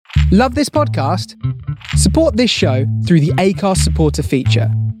Love this podcast? Support this show through the Acast supporter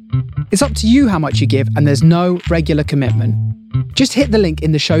feature. It's up to you how much you give, and there's no regular commitment. Just hit the link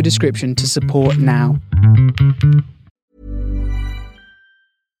in the show description to support now.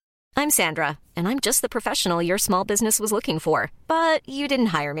 I'm Sandra, and I'm just the professional your small business was looking for. But you didn't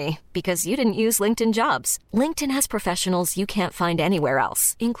hire me because you didn't use LinkedIn Jobs. LinkedIn has professionals you can't find anywhere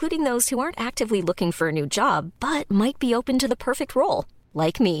else, including those who aren't actively looking for a new job, but might be open to the perfect role,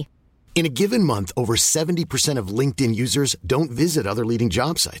 like me. In a given month, over 70% of LinkedIn users don't visit other leading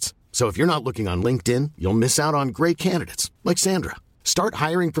job sites. So if you're not looking on LinkedIn, you'll miss out on great candidates like Sandra. Start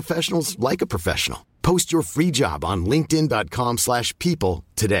hiring professionals like a professional. Post your free job on linkedin.com/people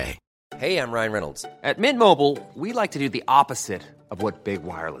today. Hey, I'm Ryan Reynolds. At Mint Mobile, we like to do the opposite of what Big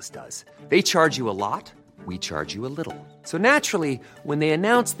Wireless does. They charge you a lot, we charge you a little. So naturally, when they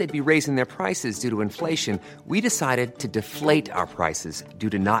announced they'd be raising their prices due to inflation, we decided to deflate our prices due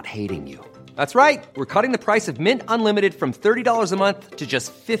to not hating you. That's right. We're cutting the price of Mint Unlimited from $30 a month to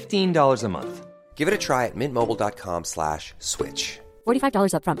just $15 a month. Give it a try at mintmobile.com/switch.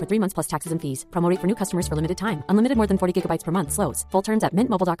 $45 up front for 3 months plus taxes and fees. Promo rate for new customers for limited time. Unlimited more than 40 gigabytes per month. Slows full terms at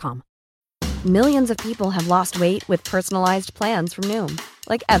mintmobile.com. Millions of people have lost weight with personalized plans from Noom.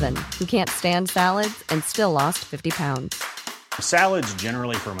 Like Evan, who can't stand salads and still lost 50 pounds. Salads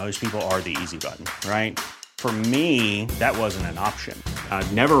generally for most people are the easy button, right? For me, that wasn't an option. I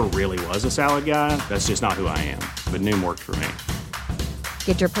never really was a salad guy. That's just not who I am. But Noom worked for me.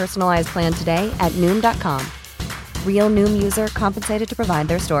 Get your personalized plan today at Noom.com. Real Noom user compensated to provide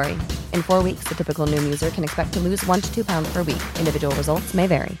their story. In 4 weeks, the typical Noom user can expect to lose 1 to 2 pounds per week. Individual results may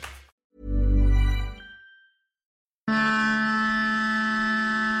vary.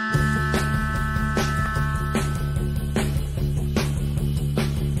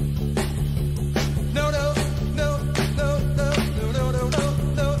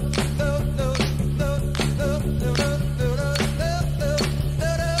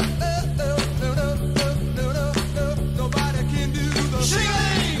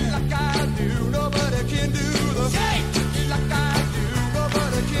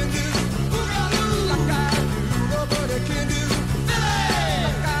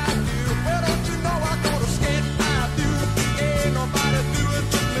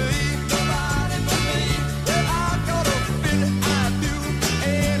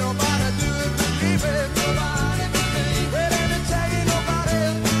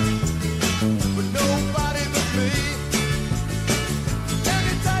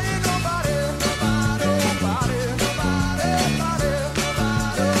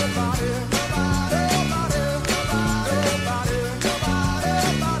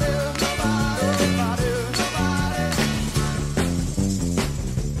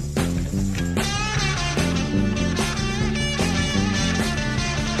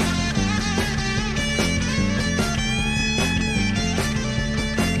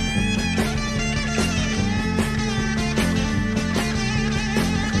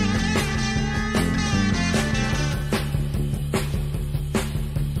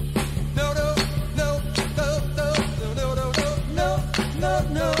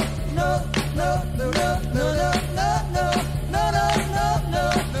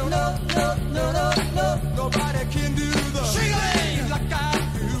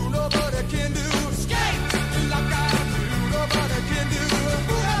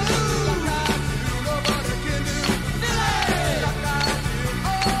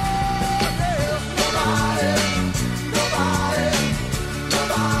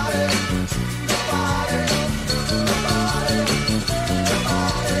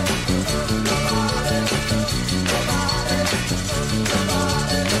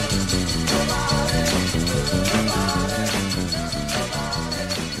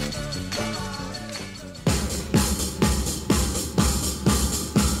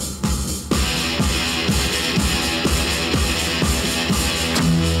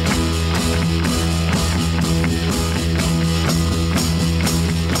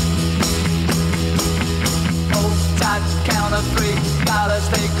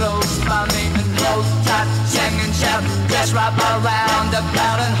 Just wrap around the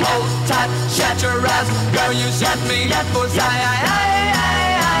bell and hold tight. Shut your eyes, girl, you set me up for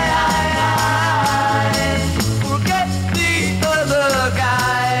forget the other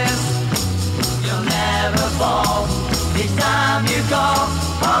guys. You'll never fall. This time you go.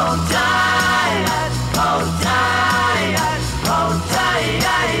 Hold tight, hold tight, hold tight.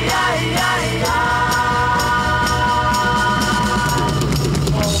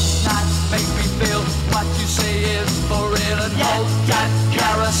 Hold tight, make me feel what you say is for real. And hold tight,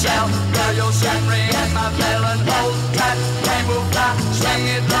 carousel, girl, you'll send me and my bell. And hold tight, rainbow fly.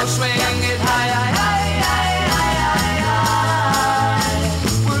 swing it high, high, high, high, high, high.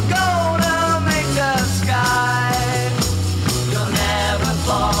 We're gonna make the sky. You'll never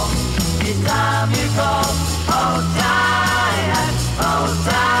fall. It's time you go. Hold tight, hold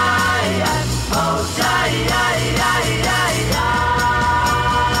tight, hold tight, tight, tight, tight, tight.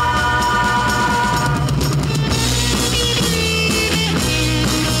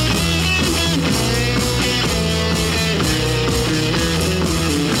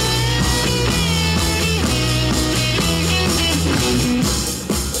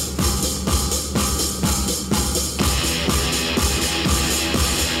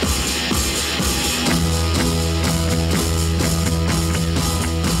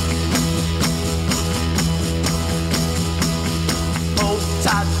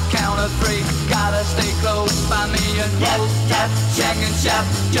 Gotta stay close by me and hold tight, check and shout,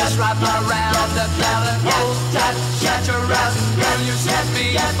 just right around the cloud and hold tight, shut your eyes, girl, you set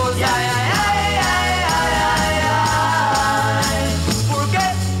me up for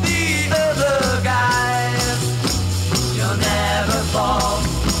forget the other guys, you'll never fall,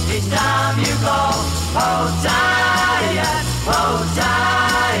 it's time you go, hold tight, hold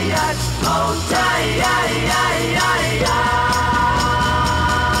tight, hold tight,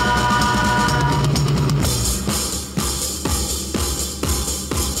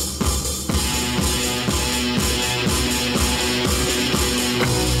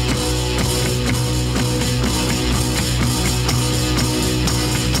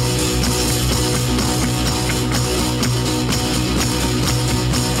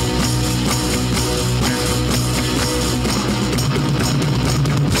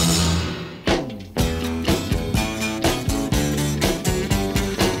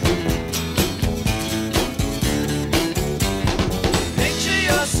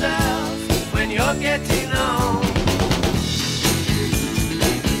 getting on.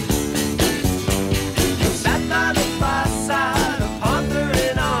 Sat by the fireside,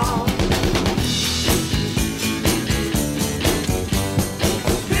 pondering on.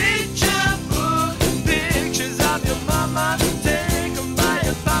 Picture book, pictures of your mama, taken by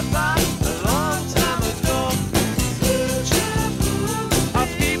your papa a long time ago. Picture book of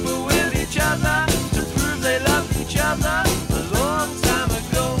people with each other to prove they love each other a long time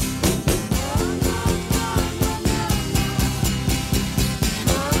ago.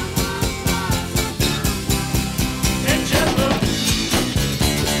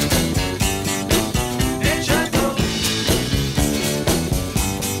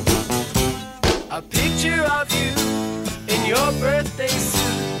 A picture of you in your birthday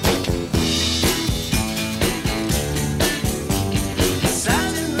suit.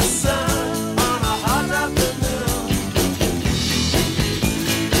 Sat in the sun on a hot afternoon.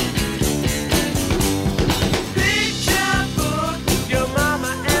 Picture book, your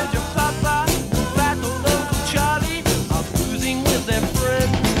mama and your papa, fat old Uncle Charlie are boozing with their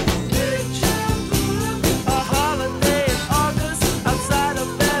friends. Picture book, a holiday in August outside of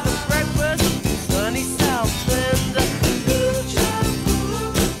bed and breakfast. Sunny South Bend.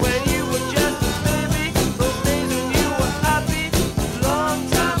 When you were just a baby, those days when you were happy, a long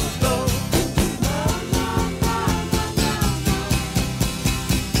time ago.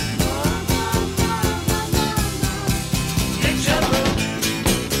 Picture book,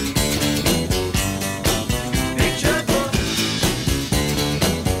 picture book,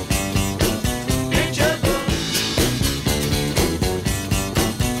 picture book,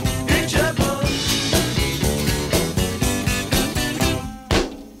 picture book.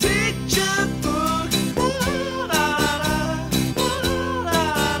 Picture book,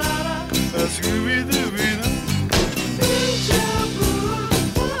 Scooby-Dooby-Doo. Picture book,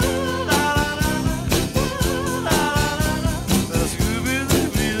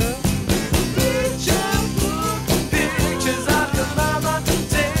 Scooby-Dooby-Doo. Picture book, pictures of your mama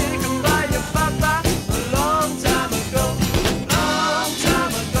taken by your papa a long time ago, long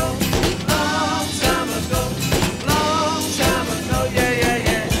time ago, long time ago, long time ago, yeah, yeah,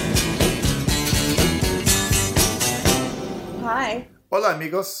 yeah. Hi. Hola,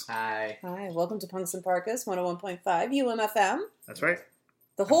 amigos. Hi. Hi. Welcome to Punks and Parkas 101.5 UMFM. That's right.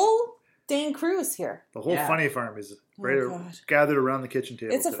 The whole dang crew is here. The whole Yeah. funny farm is God. gathered around the kitchen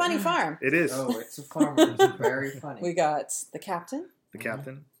table. It's a today. funny farm. It is. Oh, it's a farmer. It's very funny. We got the captain. The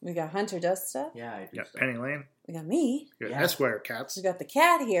captain. We got Hunter Dusta. Yeah, I do We got so. Penny Lane. We got me. We got Yeah. Esquire Cats. We got the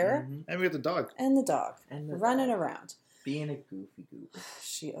cat here. Mhm. And we got the dog. And the dog. And the running dog. around. Being a goofy goof.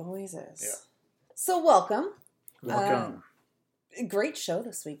 She always is. Yeah. So welcome. Welcome. Great show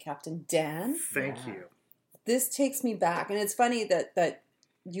this week, Captain Dan. Thank Yeah. you. This takes me back. And it's funny that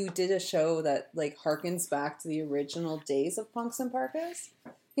you did a show that like harkens back to the original days of Punks and Parkas.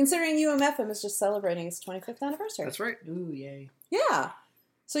 Considering UMFM is just celebrating its 25th anniversary. That's right. Ooh, yay. Yeah.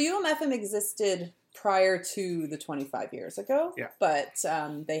 So UMFM existed prior to the 25 years ago. Yeah. But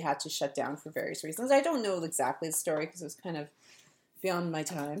they had to shut down for various reasons. I don't know exactly the story because it was kind of beyond my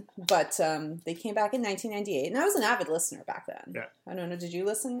time. But they came back in 1998. And I was an avid listener back then. Yeah. I don't know. Did you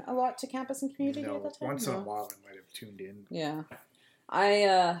listen a lot to Campus and Community at that time? Once in a while I might have tuned in. Yeah.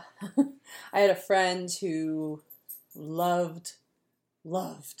 I had a friend who loved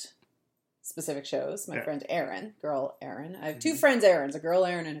specific shows. My friend Erin, girl Erin. I have two friends Erins, a girl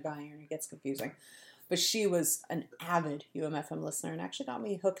Erin and a guy Erin. It gets confusing. But she was an avid UMFM listener and actually got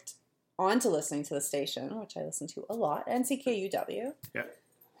me hooked onto listening to the station, which I listen to a lot, NCKUW. Yeah.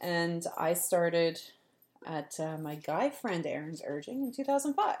 And I started at my guy friend Erin's urging in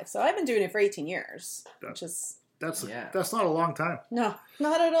 2005. So I've been doing it for 18 years, which is... That's not a long time. No,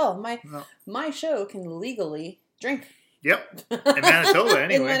 not at all. My show can legally drink. Yep. In Manitoba,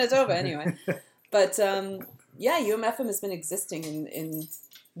 anyway. In Manitoba, anyway. But, UMFM has been existing in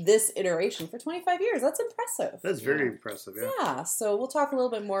this iteration for 25 years. That's impressive. That's very impressive, yeah. Yeah, so we'll talk a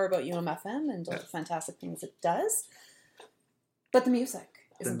little bit more about UMFM and all the fantastic things it does. But the music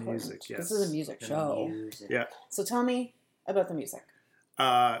is important. Music, yes. This is a music show. Music. Yeah. So tell me about the music.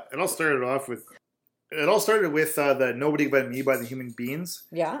 It all started with the Nobody But Me by the Human Beings.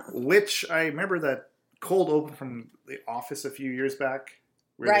 Yeah. Which I remember that cold open from The Office a few years back.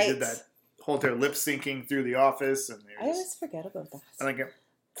 Where they did that whole entire lip syncing through The Office. And I always forget about that. And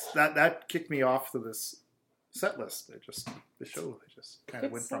that kicked me off to this set list. The show just kind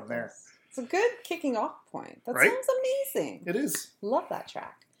of went from there. It's a good kicking off point. That Right? sounds amazing. It is. Love that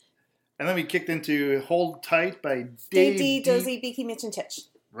track. And then we kicked into Hold Tight by Dave Dave D, Dozy, Beaky, Mitch, and Titch.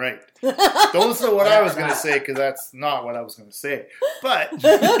 Right. Don't say what I was going to say, because that's not what I was going to say. But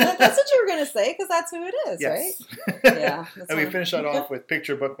that's what you were going to say, because that's who it is, yes. right? Yeah. And we finish that off with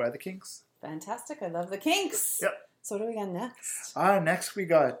Picture Book by the Kinks. Fantastic. I love the Kinks. Yep. So what do we got next? Next we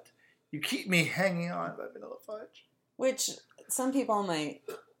got You Keep Me Hanging On by Vanilla Fudge. Which some people might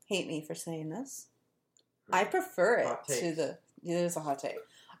hate me for saying this. I prefer it to the... It is a hot take.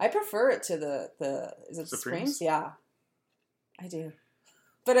 I prefer it to the is it Supremes? Yeah. I do.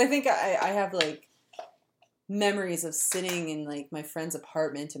 But I think I have, like, memories of sitting in, like, my friend's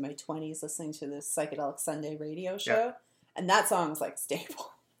apartment in my 20s listening to this Psychedelic Sunday radio show. Yeah. And that song's, like,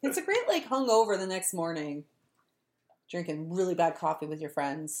 staple. It's a great, like, hungover the next morning, drinking really bad coffee with your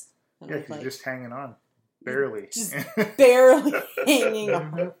friends. And yeah, like, you're just hanging on. Barely. Just barely hanging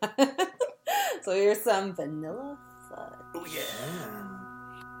on. So here's some Vanilla Fudge. Oh, yeah.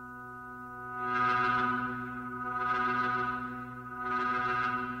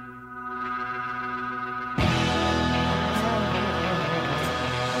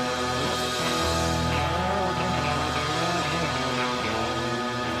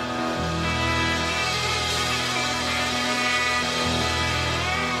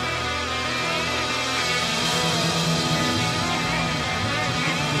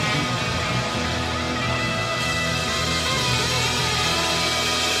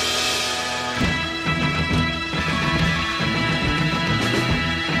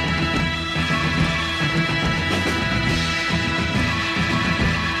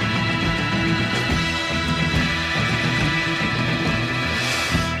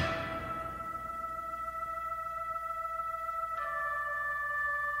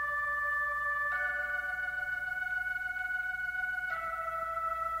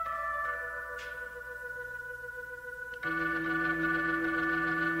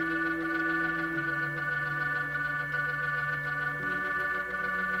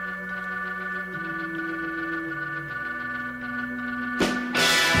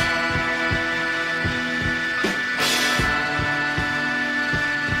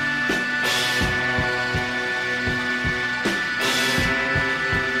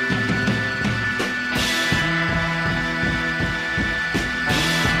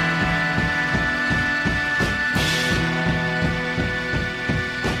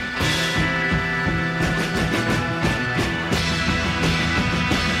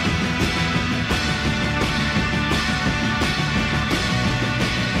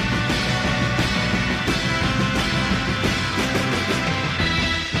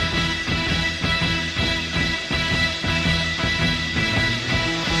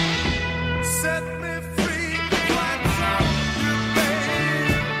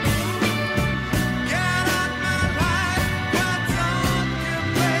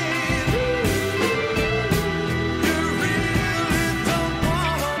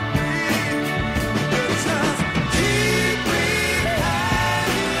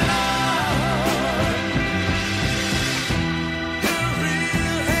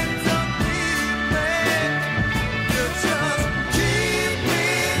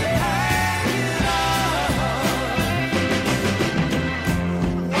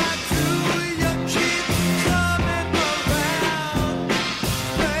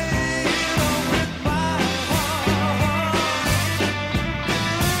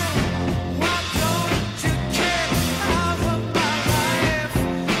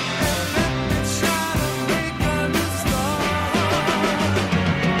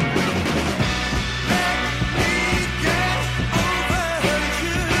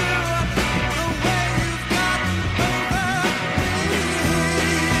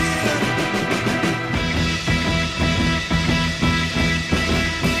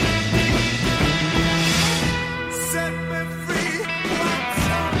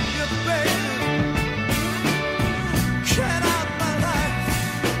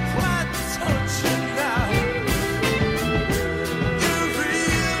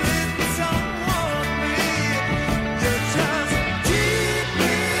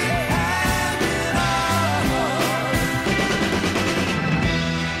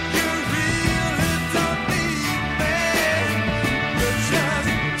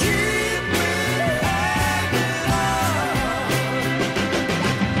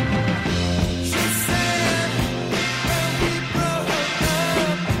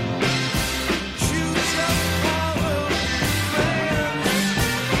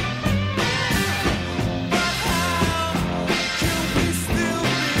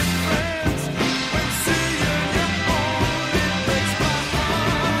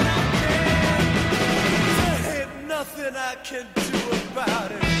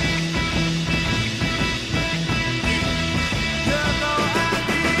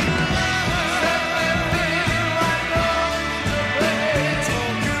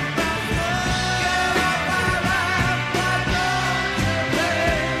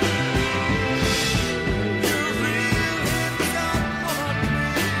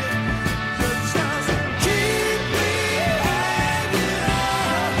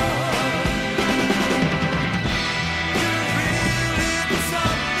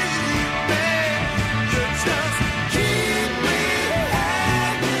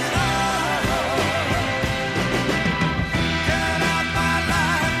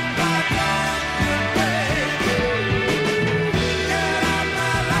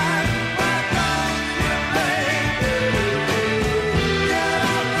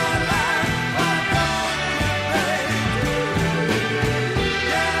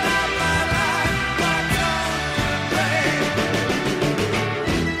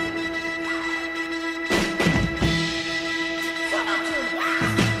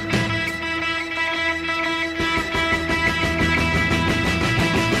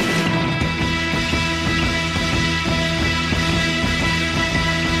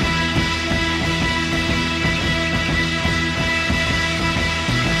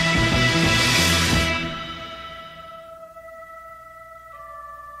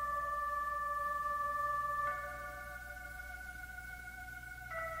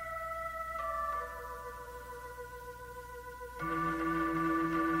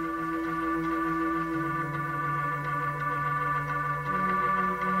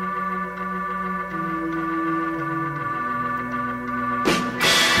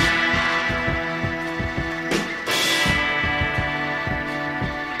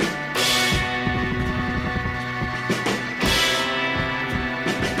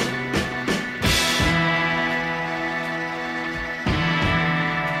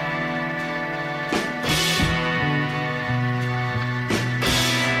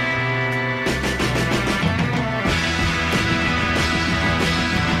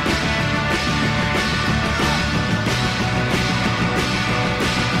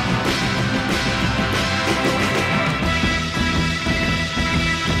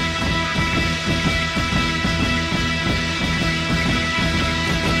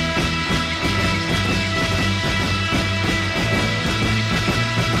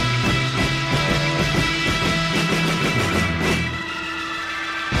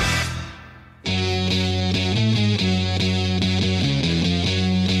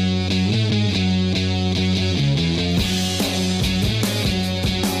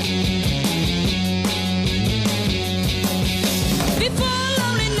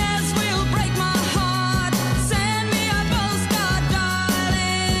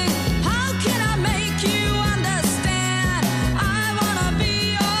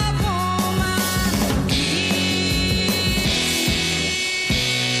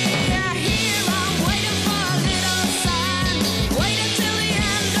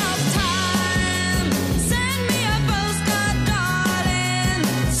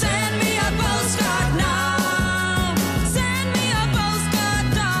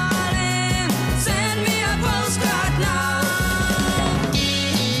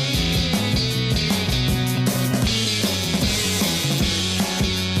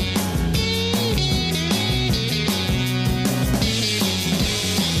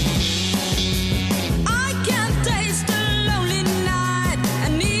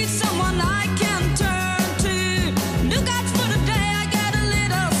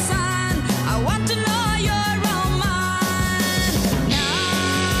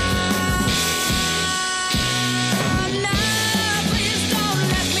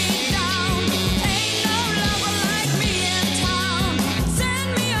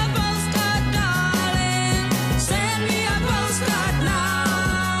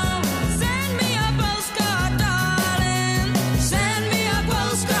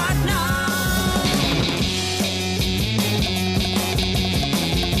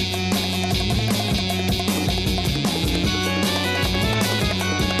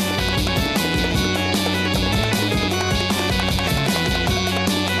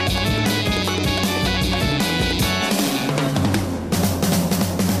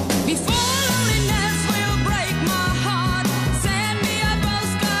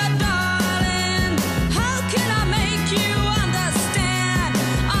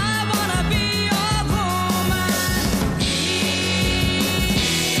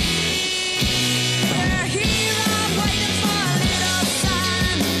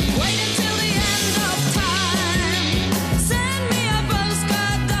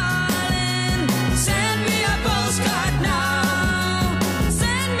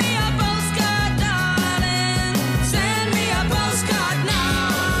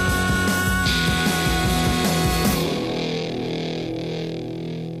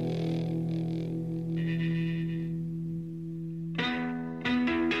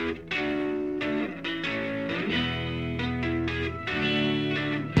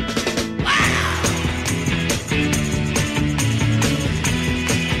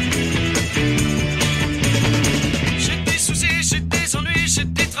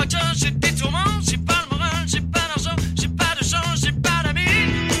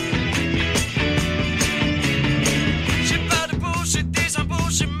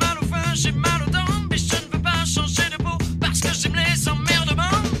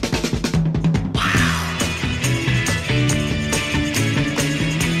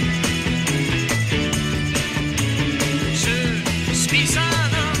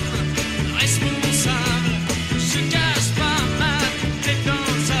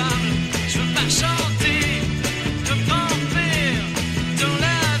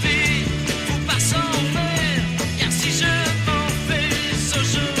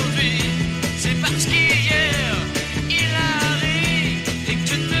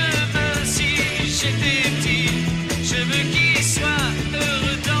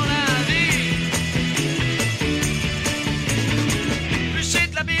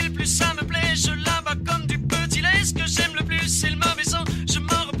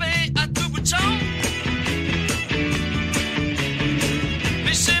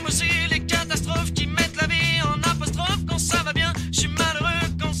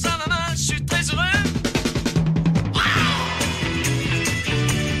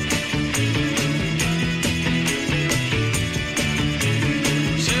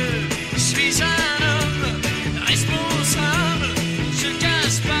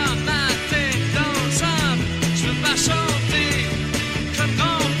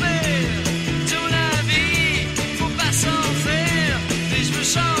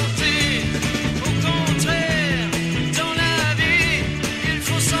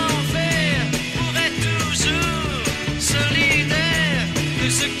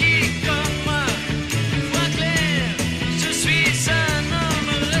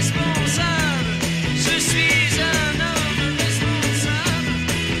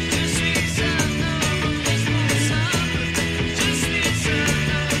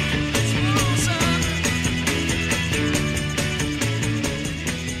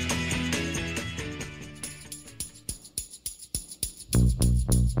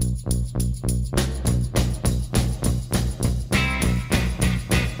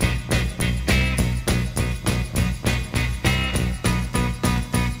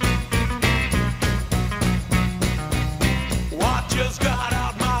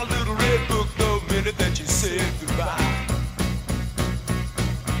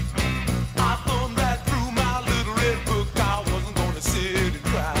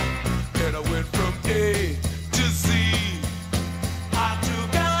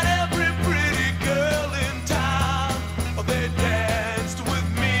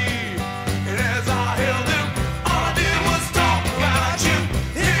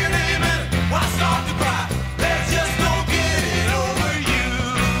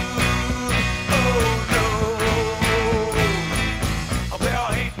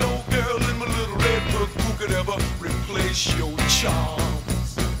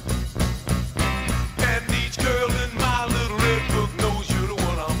 charms. And each girl in my little red book knows you're the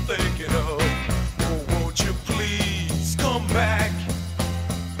one I'm thinking of. Oh, won't you please come back?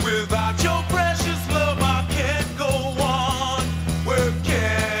 Without your precious love, I can't go on. Where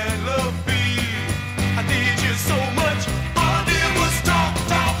can love be? I need you so much. All I did was talk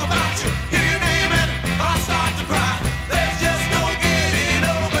about you. Hear your name and I start to cry. There's just no getting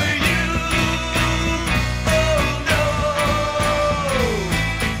over you. Oh no.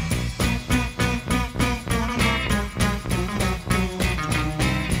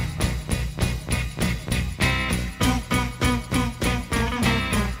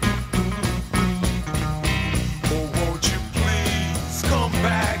 Oh, won't you please come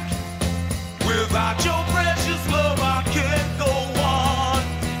back? Without your precious love, I can't go on.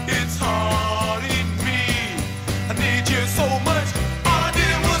 It's hard in me. I need you so much. All I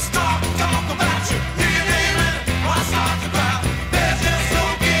did was talk about you. Hear your name and I start to cry. There's just no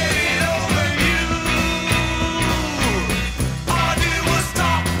getting over you. All I did was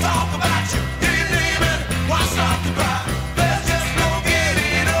talk about you. Hear your name and I start to cry. There's just no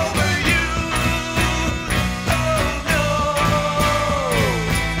getting over you. Oh no.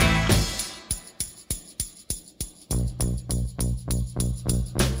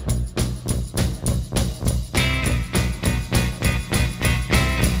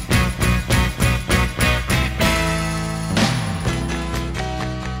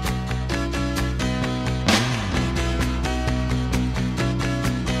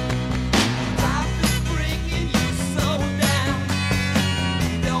 Life is bringing you so down.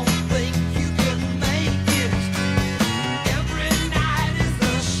 You don't think you can make it. Every night is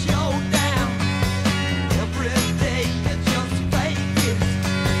a showdown. Every day you just fake it.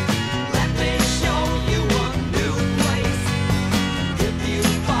 Let me show you a new place. If you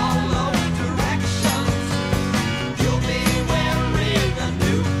follow directions, you'll be wearing a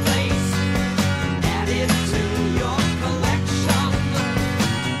new face. Add it to your collection.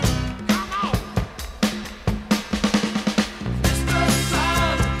 Come on. Mr.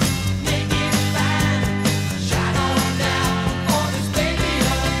 Sun, make it fine. Shine on down on this baby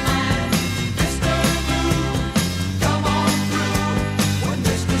of mine. Mr. Moon, come on through. When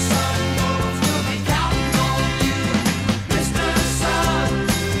Mr. Sun goes, we'll be counting on you. Mr. Sun,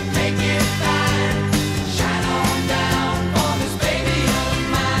 make it fine. Shine on down on this baby of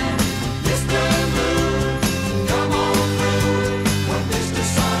mine. Mr. Moon, come on through. When Mr.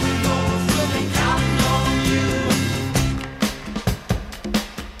 Sun goes, we'll be counting on you.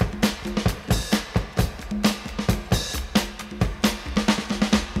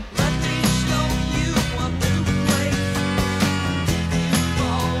 Let me show you a new place. If you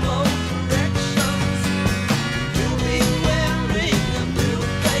follow directions, you'll be wearing a new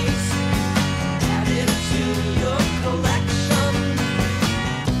face. Add it to your collection.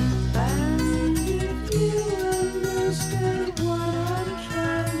 And if you understand what I'm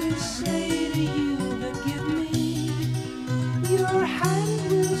trying to say to you, then give me your hand.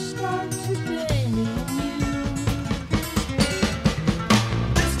 Will start today anew.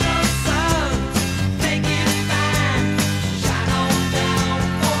 Mr. Sun, make it fine. Shine on down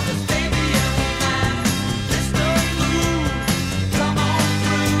on this baby of mine. Mr. Moon, come on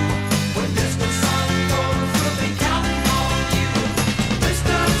through. When Mr. Sun goes, we'll be counting on you.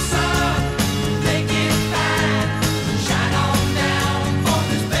 Mr. Sun, make it fine. Shine on down on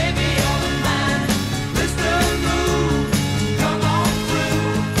this baby of mine. Mr. Moon, come on through.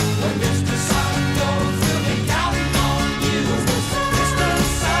 When Mr. Sun goes, we'll be counting on you. Mr.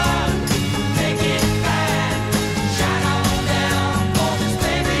 Sun, make it fine. Shine on down on this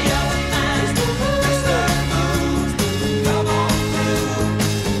baby of mine. Mr. Moon, come on through.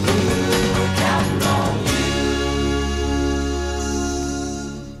 We're counting on you.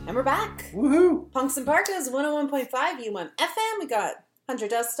 And we're back. Woohoo! Punks and Parkas, 101.5 UM FM. We got Hunter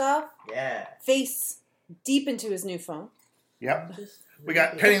Dustoff, Yeah. face deep into his new phone. Yep. We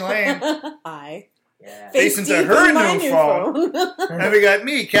got Penny Lane. I Yeah. Face into deep her in my new phone. And we got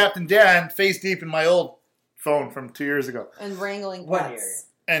me, Captain Dan, face deep in my old phone from 2 years ago. and wrangling 1 pets.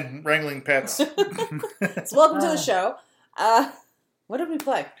 And wrangling pets. So welcome to the show. What did we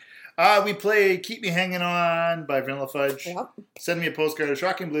play? We played Keep Me Hanging On by Vanilla Fudge. Yep. Send Me a Postcard of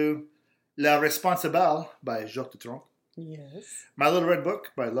Shocking Blue. La Responsable by Jacques Dutronc. Yes. My Little Red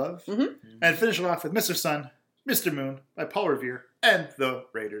Book by Love. Mhm. And finish it off with Mr. Sun, Mr. Moon by Paul Revere and the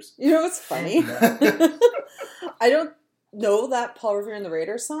Raiders. You know what's funny? I don't know that Paul Revere and the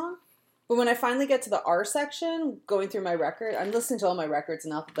Raiders song, but when I finally get to the R section, going through my record, I'm listening to all my records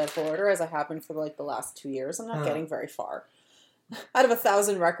in alphabetical order as I have been for like the last 2 years. I'm not getting very far. Out of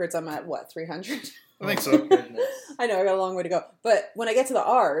 1,000 records, I'm at what, 300? I think so. Goodness. I know I got a long way to go, but when I get to the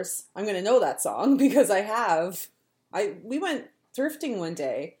R's, I'm going to know that song because we went thrifting one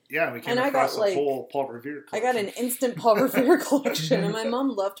day. Yeah, we came across a whole Paul Revere collection. I got an instant Paul Revere collection, and my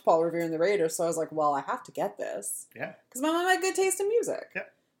mom loved Paul Revere and the Raiders, so I was like, well, I have to get this. Yeah. Because my mom had good taste in music. Yeah.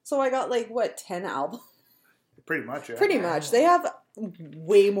 So I got 10 albums? Pretty much, yeah. Pretty much. They have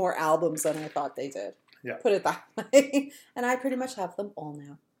way more albums than I thought they did. Yeah. Put it that way. And I pretty much have them all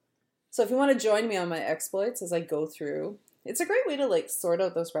now. So if you want to join me on my exploits as I go through, it's a great way to sort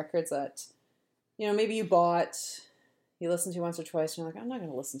out those records that, maybe you listen to once or twice, and you're like, I'm not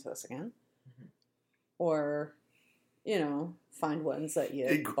going to listen to this again. Mm-hmm. Or, find ones that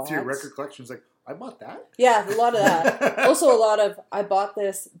you go bought. through your record collections like, I bought that? Yeah, a lot of that. Also a lot of, I bought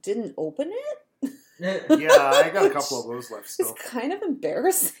this, didn't open it. Yeah, I got a couple of those left still. It's kind of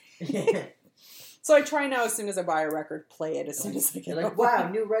embarrassing. So I try now, as soon as I buy a record, play it as soon as I get like, wow,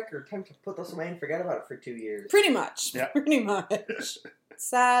 new record. Time to put this away and forget about it for 2 years. Pretty much. Yeah. Pretty much.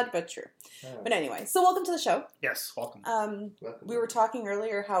 Sad, but true. Oh. But anyway, so welcome to the show. Yes, welcome. We were talking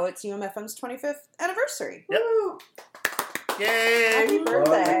earlier how it's UMFM's 25th anniversary. Yep. Woo! Yay! Happy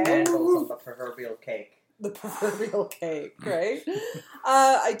birthday. On the proverbial cake. The proverbial cake, right?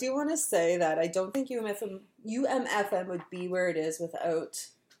 I do want to say that I don't think UMFM would be where it is without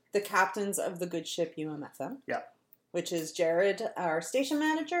the captains of the good ship UMFM. Yeah. Which is Jared, our station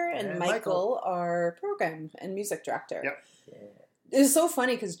manager, and Michael, our program and music director. Yep. Yeah. It's so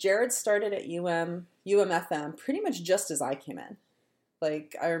funny because Jared started at UMFM pretty much just as I came in.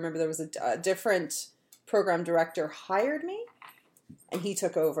 I remember there was a different program director hired me, and he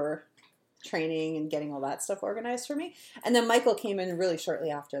took over training and getting all that stuff organized for me. And then Michael came in really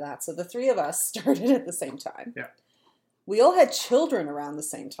shortly after that. So the three of us started at the same time. Yeah. We all had children around the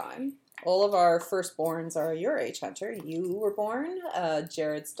same time. All of our firstborns are your age, Hunter. You were born,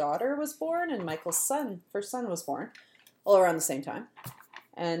 Jared's daughter was born, and Michael's first son was born, all around the same time.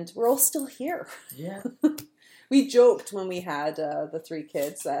 And we're all still here. Yeah. We joked when we had the three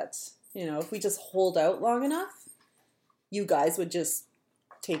kids that, if we just hold out long enough, you guys would just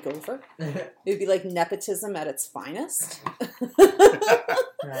take over. It would be like nepotism at its finest.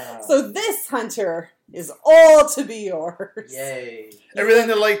 So this, Hunter, is all to be yours. Yay. Everything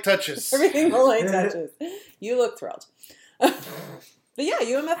the light touches. Everything the light touches. You look thrilled. But yeah,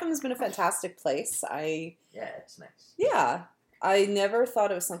 UMFM has been a fantastic place. Yeah, it's nice. Yeah. I never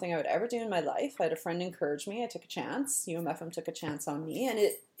thought it was something I would ever do in my life. I had a friend encourage me. I took a chance. UMFM took a chance on me, and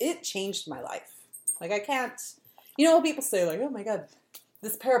it changed my life. I can't... people say, oh my God,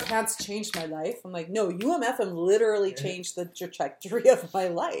 this pair of pants changed my life. I'm like, no, UMFM literally changed the trajectory of my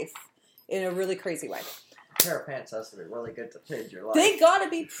life in a really crazy way. A pair of pants has to be really good to change your life. They gotta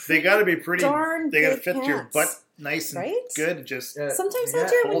be pretty darn They gotta fit pants. your butt nice and good. Just sometimes,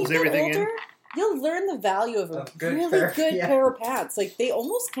 Hunter, when you get older, in. You'll learn the value of a really good pair of pants. They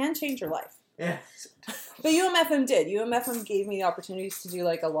almost can change your life. Yeah. But UMFM did. UMFM gave me the opportunities to do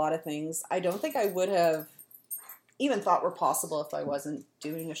a lot of things I don't think I would have even thought were possible if I wasn't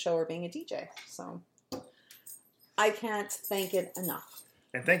doing a show or being a DJ. So I can't thank it enough.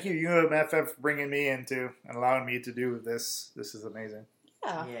 And thank you, UMFM, for bringing me into and allowing me to do this. This is amazing.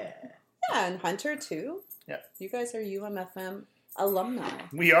 Yeah. Yeah. Yeah, and Hunter, too. Yeah. You guys are UMFM alumni.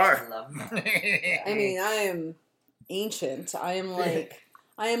 We are. I mean, I am ancient. I am like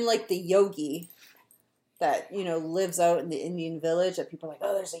the yogi that, lives out in the Indian village that people are like,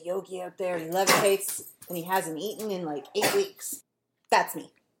 oh, there's a yogi out there and he levitates and he hasn't eaten in 8 weeks. That's me.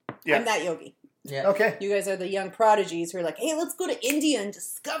 Yeah. I'm that yogi. Yeah. Okay. You guys are the young prodigies who are like, hey, let's go to India and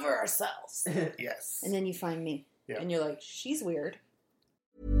discover ourselves. Yes. And then you find me. Yeah. And you're like, she's weird.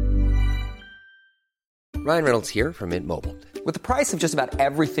 Ryan Reynolds here from Mint Mobile. With the price of just about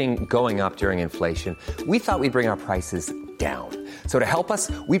everything going up during inflation, we thought we'd bring our prices down. So to help us,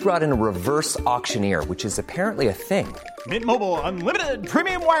 we brought in a reverse auctioneer, which is apparently a thing. Mint Mobile Unlimited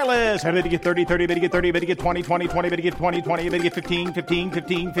Premium Wireless. How to get 30, 30, bit to get 30, bit to get 20, 20, 20, bit to get 20, 20, bit to get 15, 15,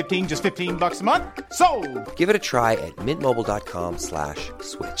 15, 15, just $15 a month? Sold! Give it a try at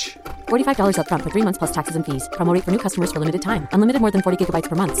mintmobile.com/switch. $45 up front for 3 months plus taxes and fees. Promo rate for new customers for limited time. Unlimited more than 40 gigabytes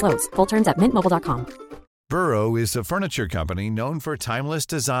per month. Slows full terms at mintmobile.com. Burrow is a furniture company known for timeless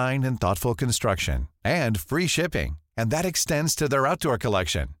design and thoughtful construction and free shipping, and that extends to their outdoor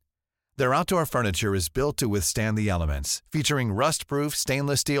collection. Their outdoor furniture is built to withstand the elements, featuring rust-proof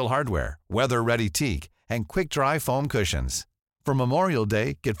stainless steel hardware, weather-ready teak, and quick-dry foam cushions. For Memorial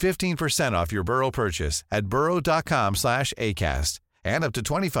Day, get 15% off your Burrow purchase at burrow.com/acast, and up to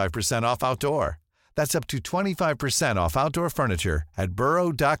 25% off outdoor. That's up to 25% off outdoor furniture at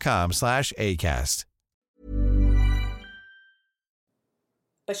burrow.com/acast.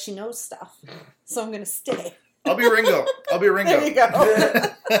 but she knows stuff. So I'm going to stay. I'll be Ringo. There you go.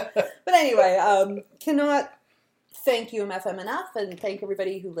 But anyway, cannot thank UMFM enough, and thank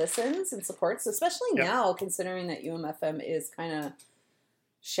everybody who listens and supports, especially now, considering that UMFM is kind of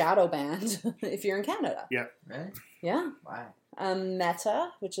shadow banned if you're in Canada. Yeah. Right? Yeah. Why?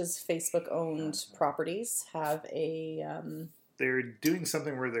 Meta, which is Facebook-owned properties, have a... they're doing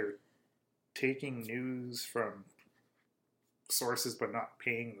something where they're taking news from sources but not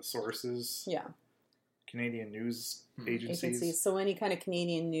paying the sources. Yeah. Canadian news agencies. So any kind of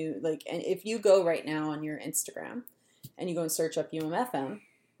Canadian news, like, and if you go right now on your Instagram and you go and search up UMFM,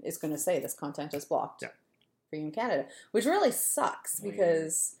 it's going to say this content is blocked for you in Canada, which really sucks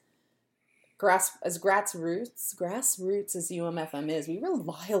because as grassroots as UMFM is, we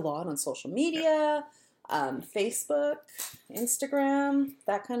rely a lot on social media, Facebook, Instagram,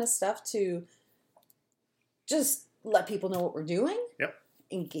 that kind of stuff to just let people know what we're doing. Yep.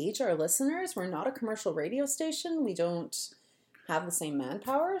 Engage our listeners. We're not a commercial radio station. We don't have the same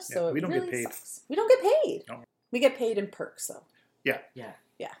manpower, so we don't really get paid. Sucks. We don't get paid. No. We get paid in perks, though. Yeah.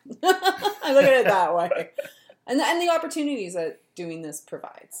 I look at it that way, and the opportunities that doing this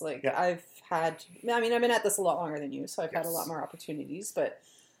provides. Like I've been at this a lot longer than you, so I've had a lot more opportunities. But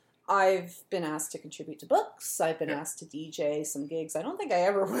I've been asked to contribute to books. I've been asked to DJ some gigs. I don't think I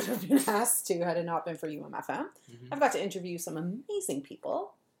ever would have been asked to had it not been for UMFM. Mm-hmm. I've got to interview some amazing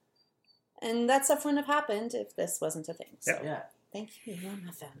people. And that stuff wouldn't have happened if this wasn't a thing. So thank you,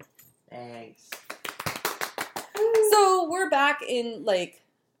 UMFM. Thanks. So we're back in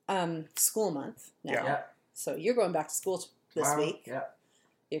school month now. Yeah. So you're going back to school this week. Yeah.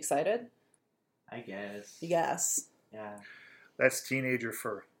 You excited? I guess. Yes. Yeah. That's teenager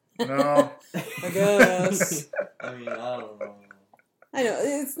fur. No. I guess. I mean, I don't know. I know.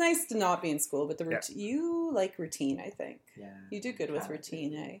 It's nice to not be in school, but you like routine, I think. Yeah. You do good with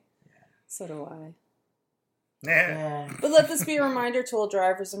routine, eh? Yeah. So do I. Yeah. But let this be a reminder to all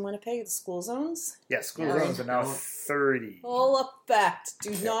drivers in Winnipeg, the school zones. Yeah, school zones are now 30. Full effect.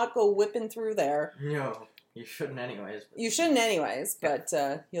 Do not go whipping through there. No. You shouldn't anyways. You shouldn't anyways, but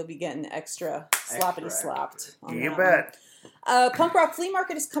you'll be getting extra slappity slapped. You bet. Punk Rock Flea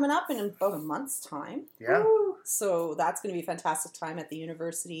Market is coming up in about a month's time. Yeah. Woo. So that's going to be a fantastic time at the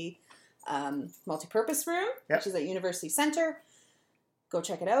University Multipurpose Room, which is at University Center. Go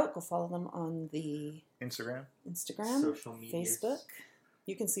check it out. Go follow them on the Instagram, social media, Facebook.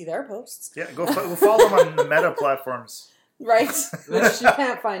 You can see their posts. Yeah, go follow them on the Meta platforms. Right, which you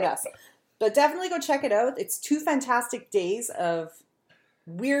can't find us. But definitely go check it out. It's 2 fantastic days of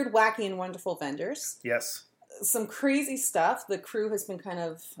weird, wacky, and wonderful vendors. Yes. Some crazy stuff. The crew has been kind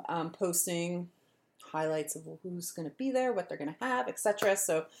of posting highlights of who's going to be there, what they're going to have, etc.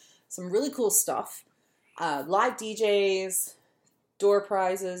 So some really cool stuff. Live DJs, door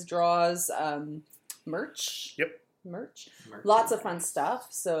prizes, draws, merch. Yep. Merch. Lots of fun stuff.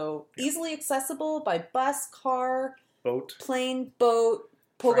 So easily accessible by bus, car, boat, plane, boat,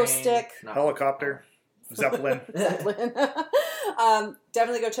 pogo stick, helicopter, Zeppelin.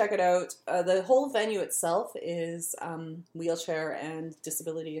 Definitely go check it out. The whole venue itself is wheelchair and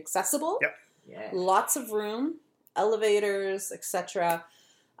disability accessible. Yep. Yeah. Lots of room, elevators, etc.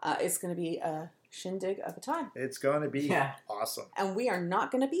 It's going to be a shindig of a time. It's going to be awesome. And we are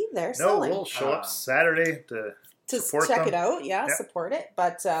not going to be there No, selling. we'll show up Saturday to support check them. it out. Yeah, support it.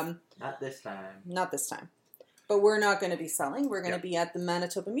 But not this time. Not this time. But we're not going to be selling. We're going to be at the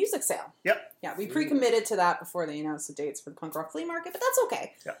Manitoba Music Sale. Yep. Yeah, we pre-committed to that before they announced the dates for the Punk Rock Flea Market, but that's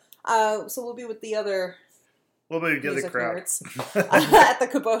okay. Yeah. So we'll be with the other music crowd nerds at the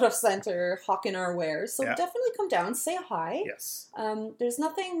Kubota Center, hawking our wares. So Yeah. definitely come down, say hi. Yes. There's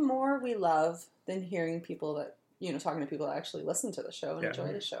nothing more we love than hearing people that, talking to people that actually listen to the show and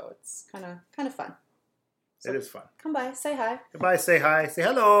enjoy the show. It's kind of fun. So it is fun. Come by, say hi. Goodbye, say hi, say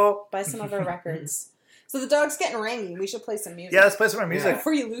hello. Buy some of our records. So the dog's getting rangy. We should play some music. Yeah, let's play some more music.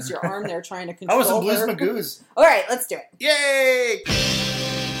 Before you lose your arm there trying to control I was some Blues her. Magoos. All right, let's do it. Yay! Oh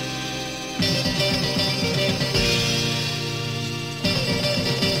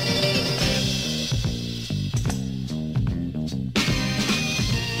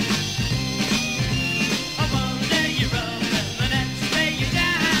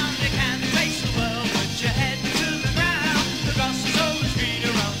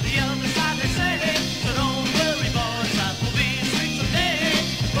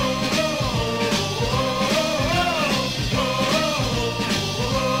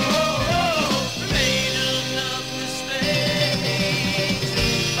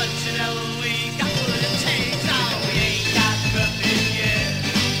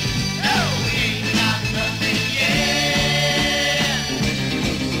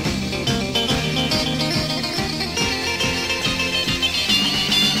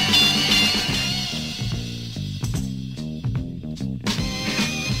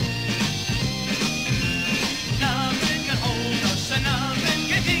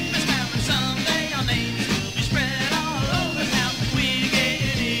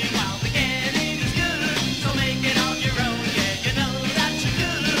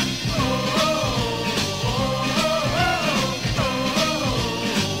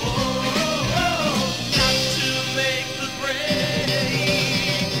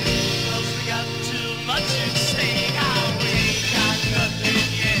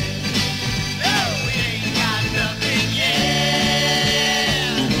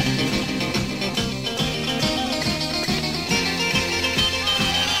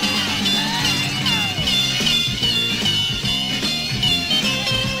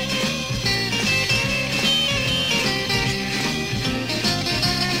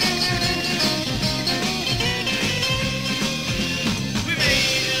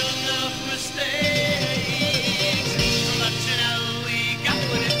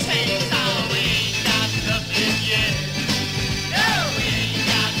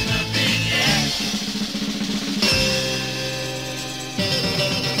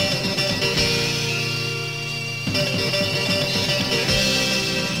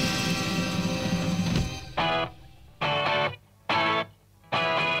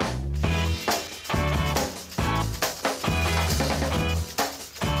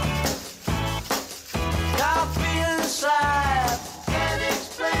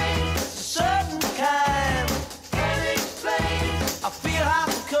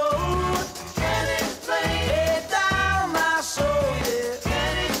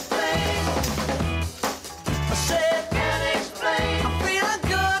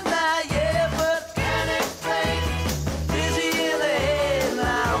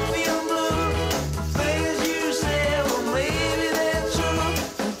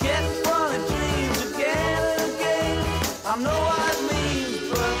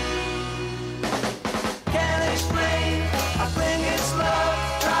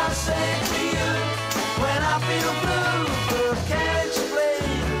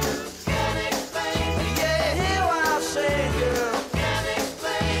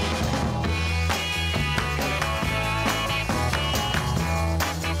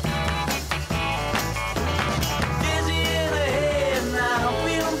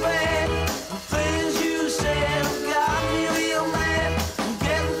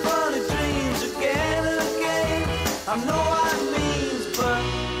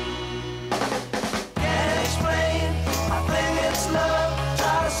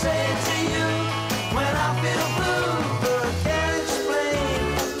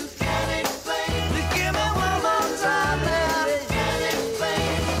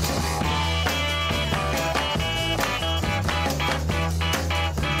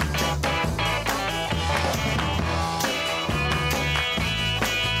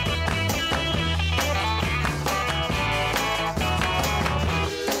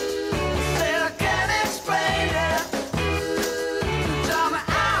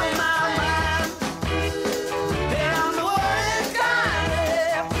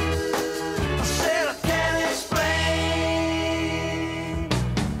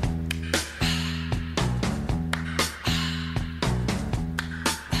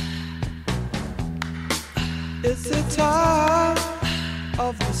It's the time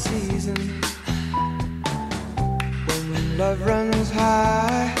of the season when love runs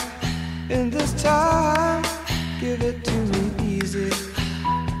high. In this time, give it to me easy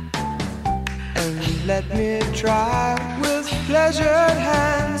and let me try with pleasured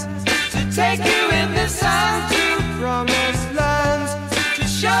hands to take you in the sun to promised lands, to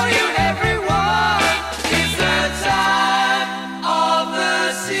show you everyone. It's the time of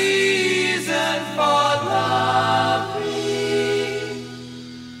the season for loving.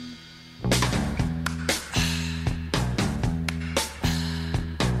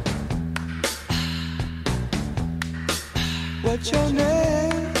 What's your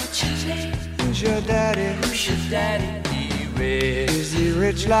name? Who's your daddy? Is he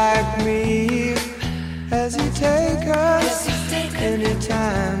rich like me? Has he take us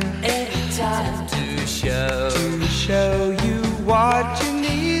anytime to show you what you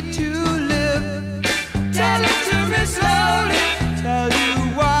need to live? Tell it to me slowly. Tell you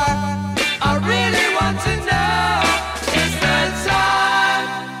why I really want to know. It's the time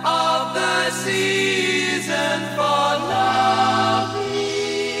of the season for loving.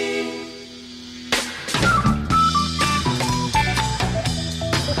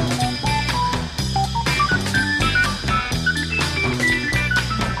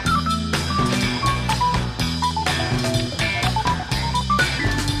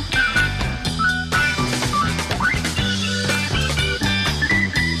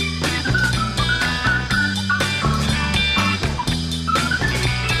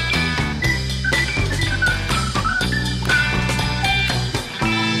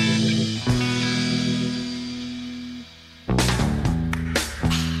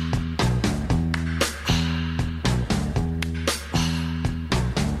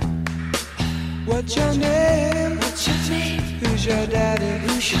 What's your name? Who's your daddy?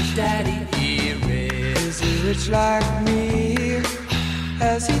 Is he rich like me?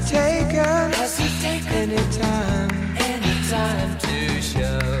 Has he taken any time to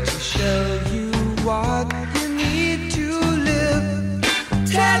show you what you need to live?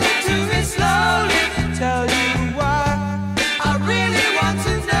 Tell it to me slowly. Tell you why I really want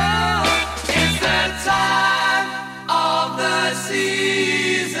to know. It's the time of the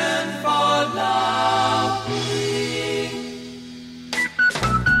season for loving.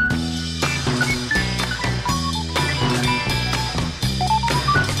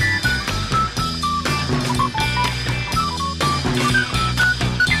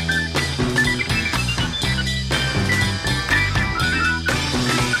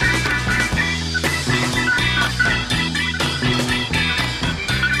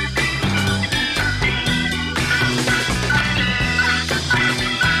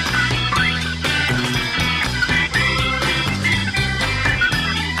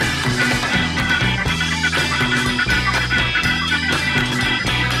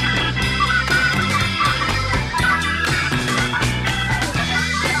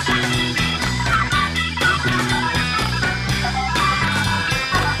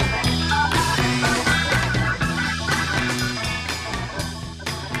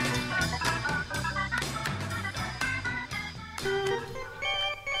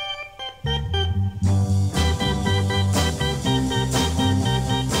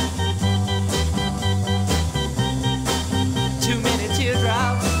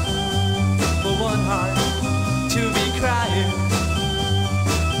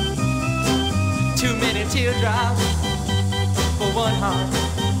 'Too many teardrops for one heart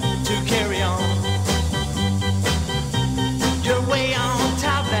to carry on. You're way on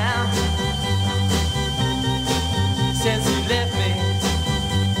top now since you left me.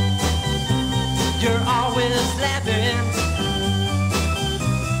 You're always laughing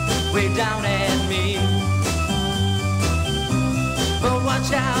way down at me. But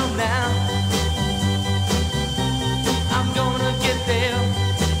watch out now, I'm gonna get there.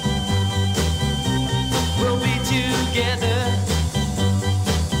 We'll be together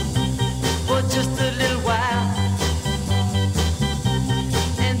for just a little while,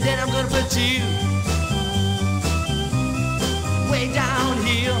 and then I'm gonna put you way down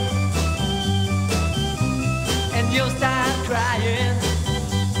here, and you'll start crying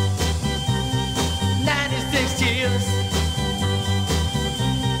 96 tears.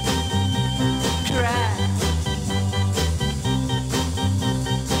 Cry.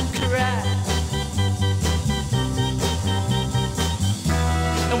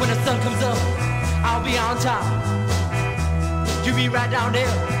 When the sun comes up, I'll be on top. You be right down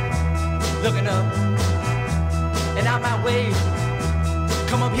there, looking up. And I might wave,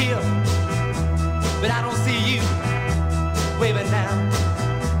 come up here, but I don't see you waving now.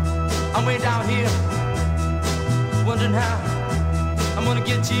 I'm way down here, wondering how I'm gonna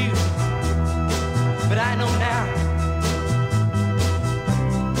get to you, but I know now.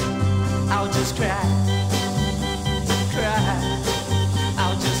 I'll just cry,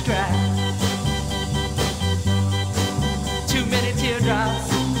 I'll just cry. Too many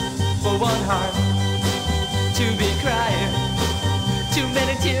teardrops for one heart to be crying. Too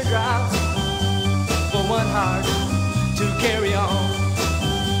many teardrops for one heart to carry on.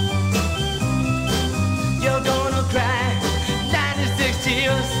 You're gonna cry 96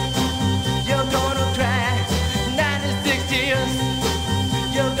 tears. You're gonna cry 96 tears.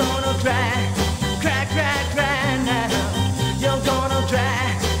 You're gonna cry, cry, cry, cry now. You're gonna cry,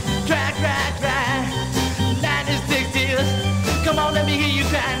 cry, cry, cry 96 tears. Come on, let me hear you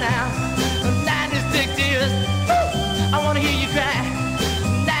cry now. 96 tears. Woo! I wanna hear you cry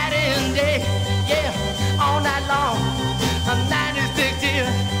night and day, yeah, all night long. 96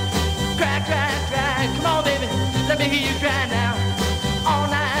 tears. Cry, cry, cry. Come on, baby, let me hear you cry now. All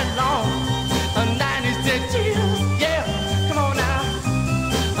night long. 96 tears. Yeah, come on now.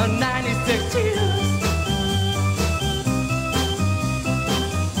 96 tears.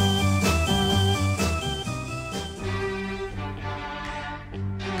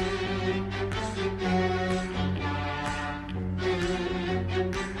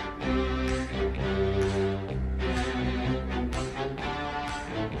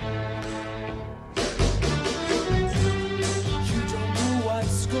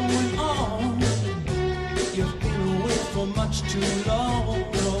 Too long,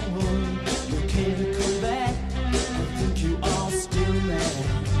 you can't come back. I think you are still mad.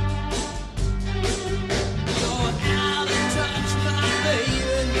 You're out of touch, my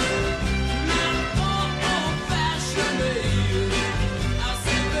baby, my old-fashioned baby. I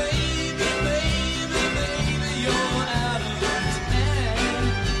say, baby, baby, baby, you're out of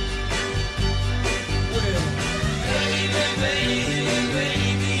time. Well, baby, baby,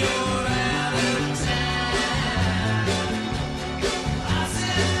 baby, you're out of time.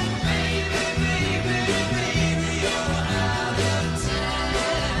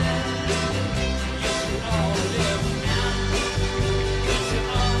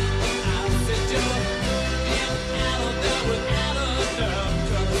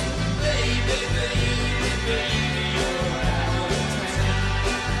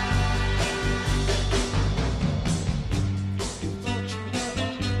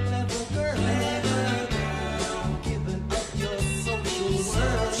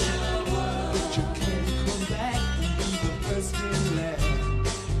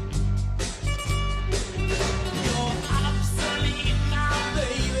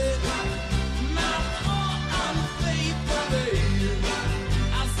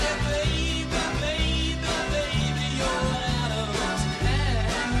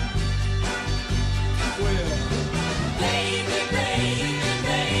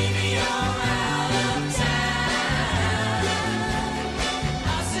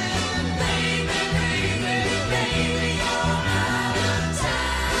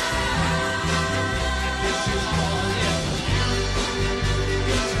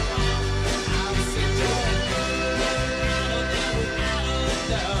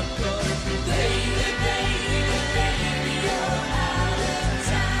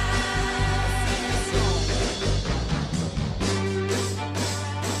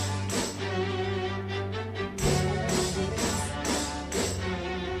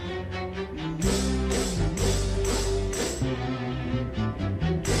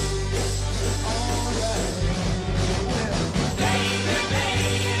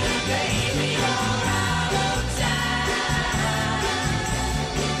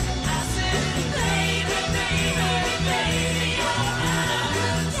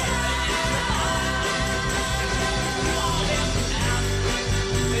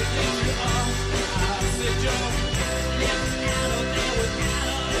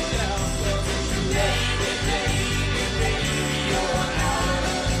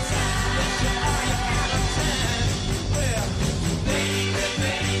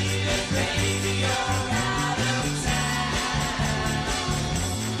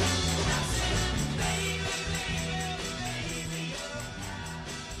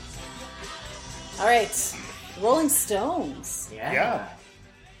 All right, Rolling Stones. Yeah.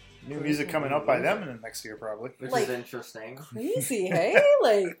 New music coming up by them in the next year, probably. Which Like, is interesting. Crazy, hey?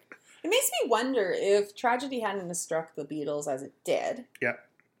 Like, it makes me wonder if tragedy hadn't struck the Beatles as it did. Yeah.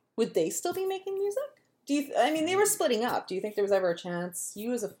 Would they still be making music? Do you? I mean, they were splitting up. Do you think there was ever a chance?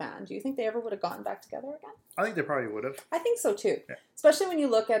 You, as a fan, do you think they ever would have gotten back together again? I think they probably would have. I think so too. Yeah. Especially when you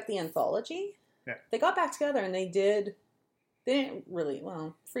look at the anthology. Yeah. They got back together and they did. They didn't really,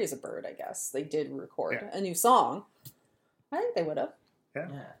 well, Free as a Bird, I guess. They did record a new song, I think they would have. Yeah.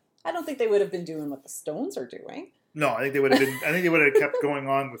 I don't think they would have been doing what the Stones are doing. No, I think they would have been. I think they would have kept going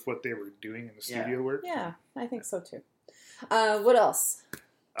on with what they were doing in the studio work. Yeah, I think so too. What else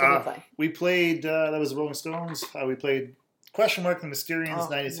did we play? We played. That was the Rolling Stones. We played Question Mark, the Mysterians,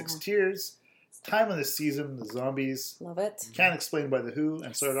 96 Tears, Time of the Season, the Zombies. Love it. Can't Explain by the Who,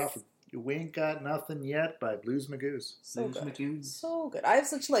 and started off with You Ain't Got Nothing Yet by Blues Magoos. So good. So good. I have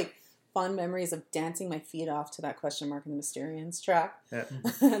such fun memories of dancing my feet off to that Question Mark and the Mysterians track. Yeah.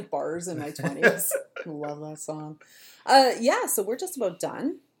 Bars in my 20s. Love that song. So we're just about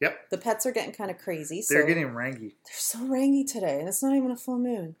done. Yep. The pets are getting kind of crazy. They're getting rangy. They're so rangy today, and it's not even a full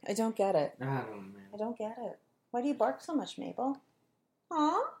moon. I don't get it. I don't get it. Why do you bark so much, Mabel?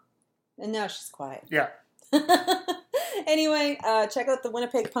 Aw. And now she's quiet. Yeah. Anyway, check out the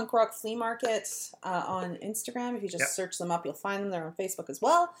Winnipeg Punk Rock Flea Market on Instagram. If you just search them up, you'll find them there on Facebook as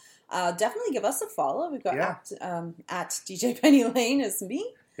well. Definitely give us a follow. We've got at DJ Penny Lane is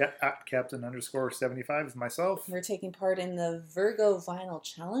me. Yeah, at Captain_75 is myself. We're taking part in the Virgo Vinyl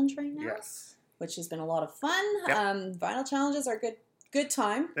Challenge right now. Yes. Which has been a lot of fun. Yep. Vinyl challenges are good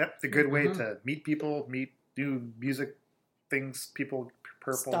time. Yep, it's a good way to meet people, do music things, people,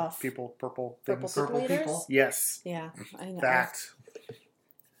 purple things. Purple people? Yes. Yeah, I know. That.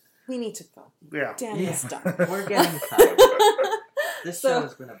 We need to go. Yeah. Damn this done. We're getting tired. This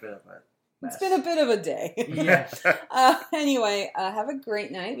show's been a bit of a mess. It's been a bit of a day. Yeah. Anyway, have a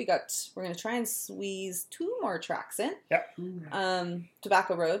great night. We're going to try and squeeze 2 more tracks in. Yep.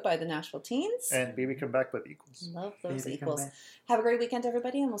 Tobacco Road by the Nashville Teens. And Baby Come Back by the Equals. Love those Equals. Have a great weekend,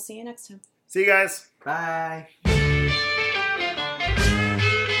 everybody, and we'll see you next time. See you guys. Bye.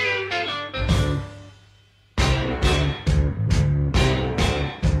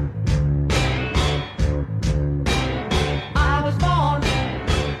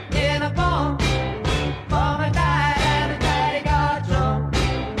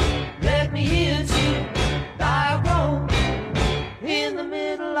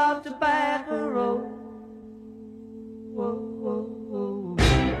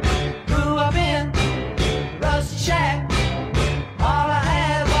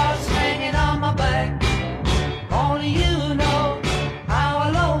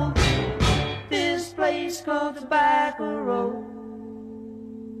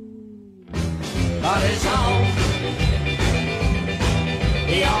 But it's home,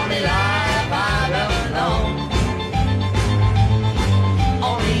 the only life I've ever known.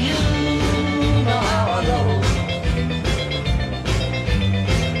 Only you know how I go.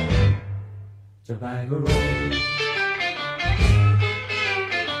 Tobacco Road.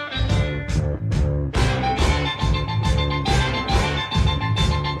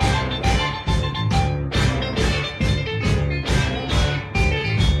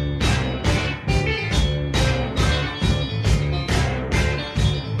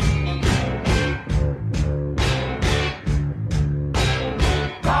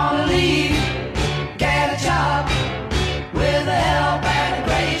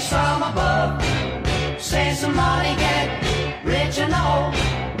 Somebody get rich and old,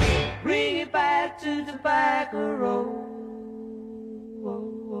 bring it back to Tobacco Road.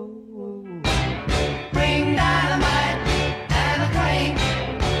 Bring dynamite and a crane,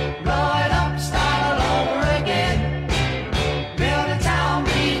 blow it up, start all over again. Build a town,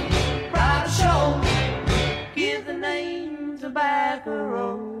 be proud to show, give the name Tobacco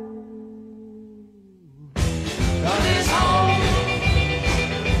Road. 'Cause it's home,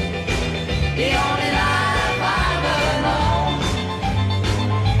 the only life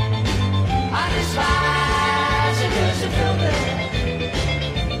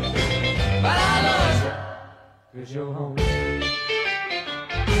but I love you, 'cause you're home.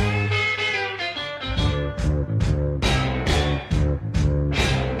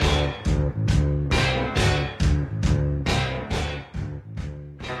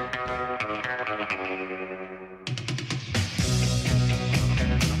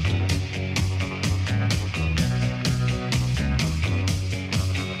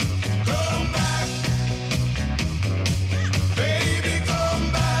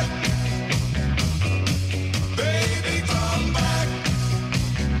 Baby,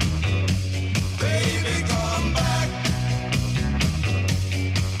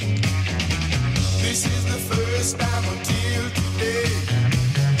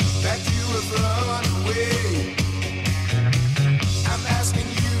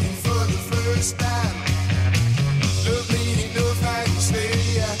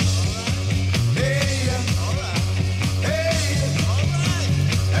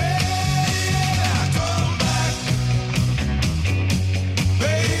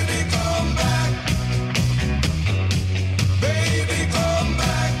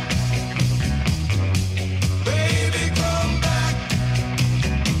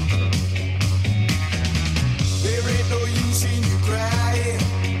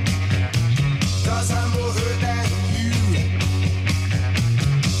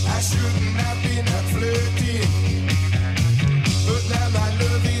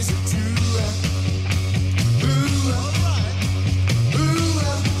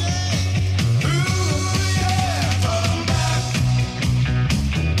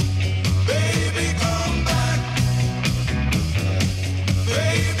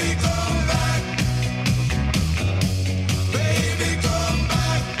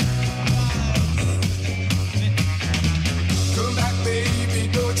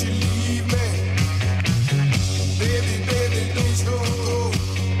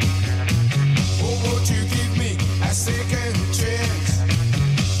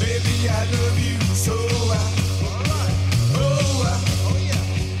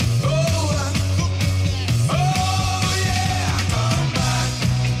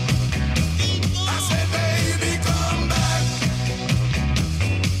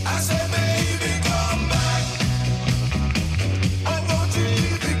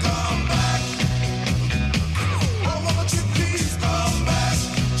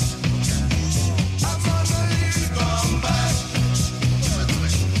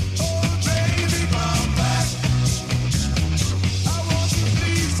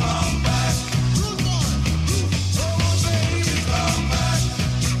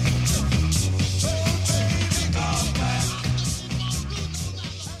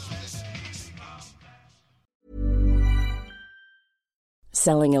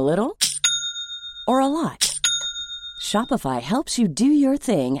 Selling a little or a lot? Shopify helps you do your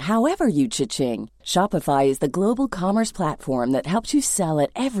thing however you cha-ching. Shopify is the global commerce platform that helps you sell at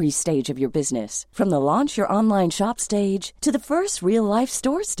every stage of your business. From the launch your online shop stage to the first real-life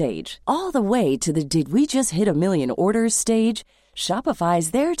store stage, all the way to the did we just hit a million orders stage. Shopify is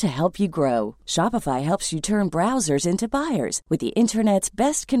there to help you grow. Shopify helps you turn browsers into buyers with the internet's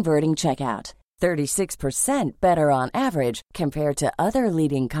best converting checkout. 36% better on average compared to other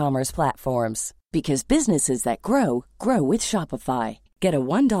leading commerce platforms. Because businesses that grow, grow with Shopify. Get a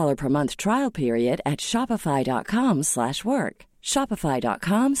 $1 per month trial period at shopify.com/work.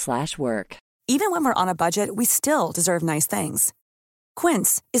 Shopify.com/work. Even when we're on a budget, we still deserve nice things.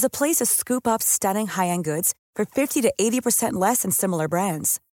 Quince is a place to scoop up stunning high-end goods for 50 to 80% less than similar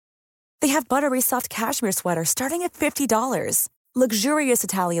brands. They have buttery soft cashmere sweaters starting at $50, luxurious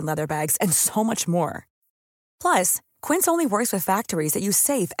Italian leather bags, and so much more. Plus, Quince only works with factories that use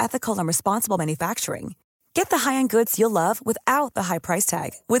safe, ethical, and responsible manufacturing. Get the high-end goods you'll love without the high price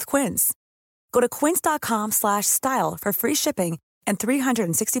tag with Quince. Go to quince.com/style for free shipping and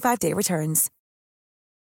 365-day returns.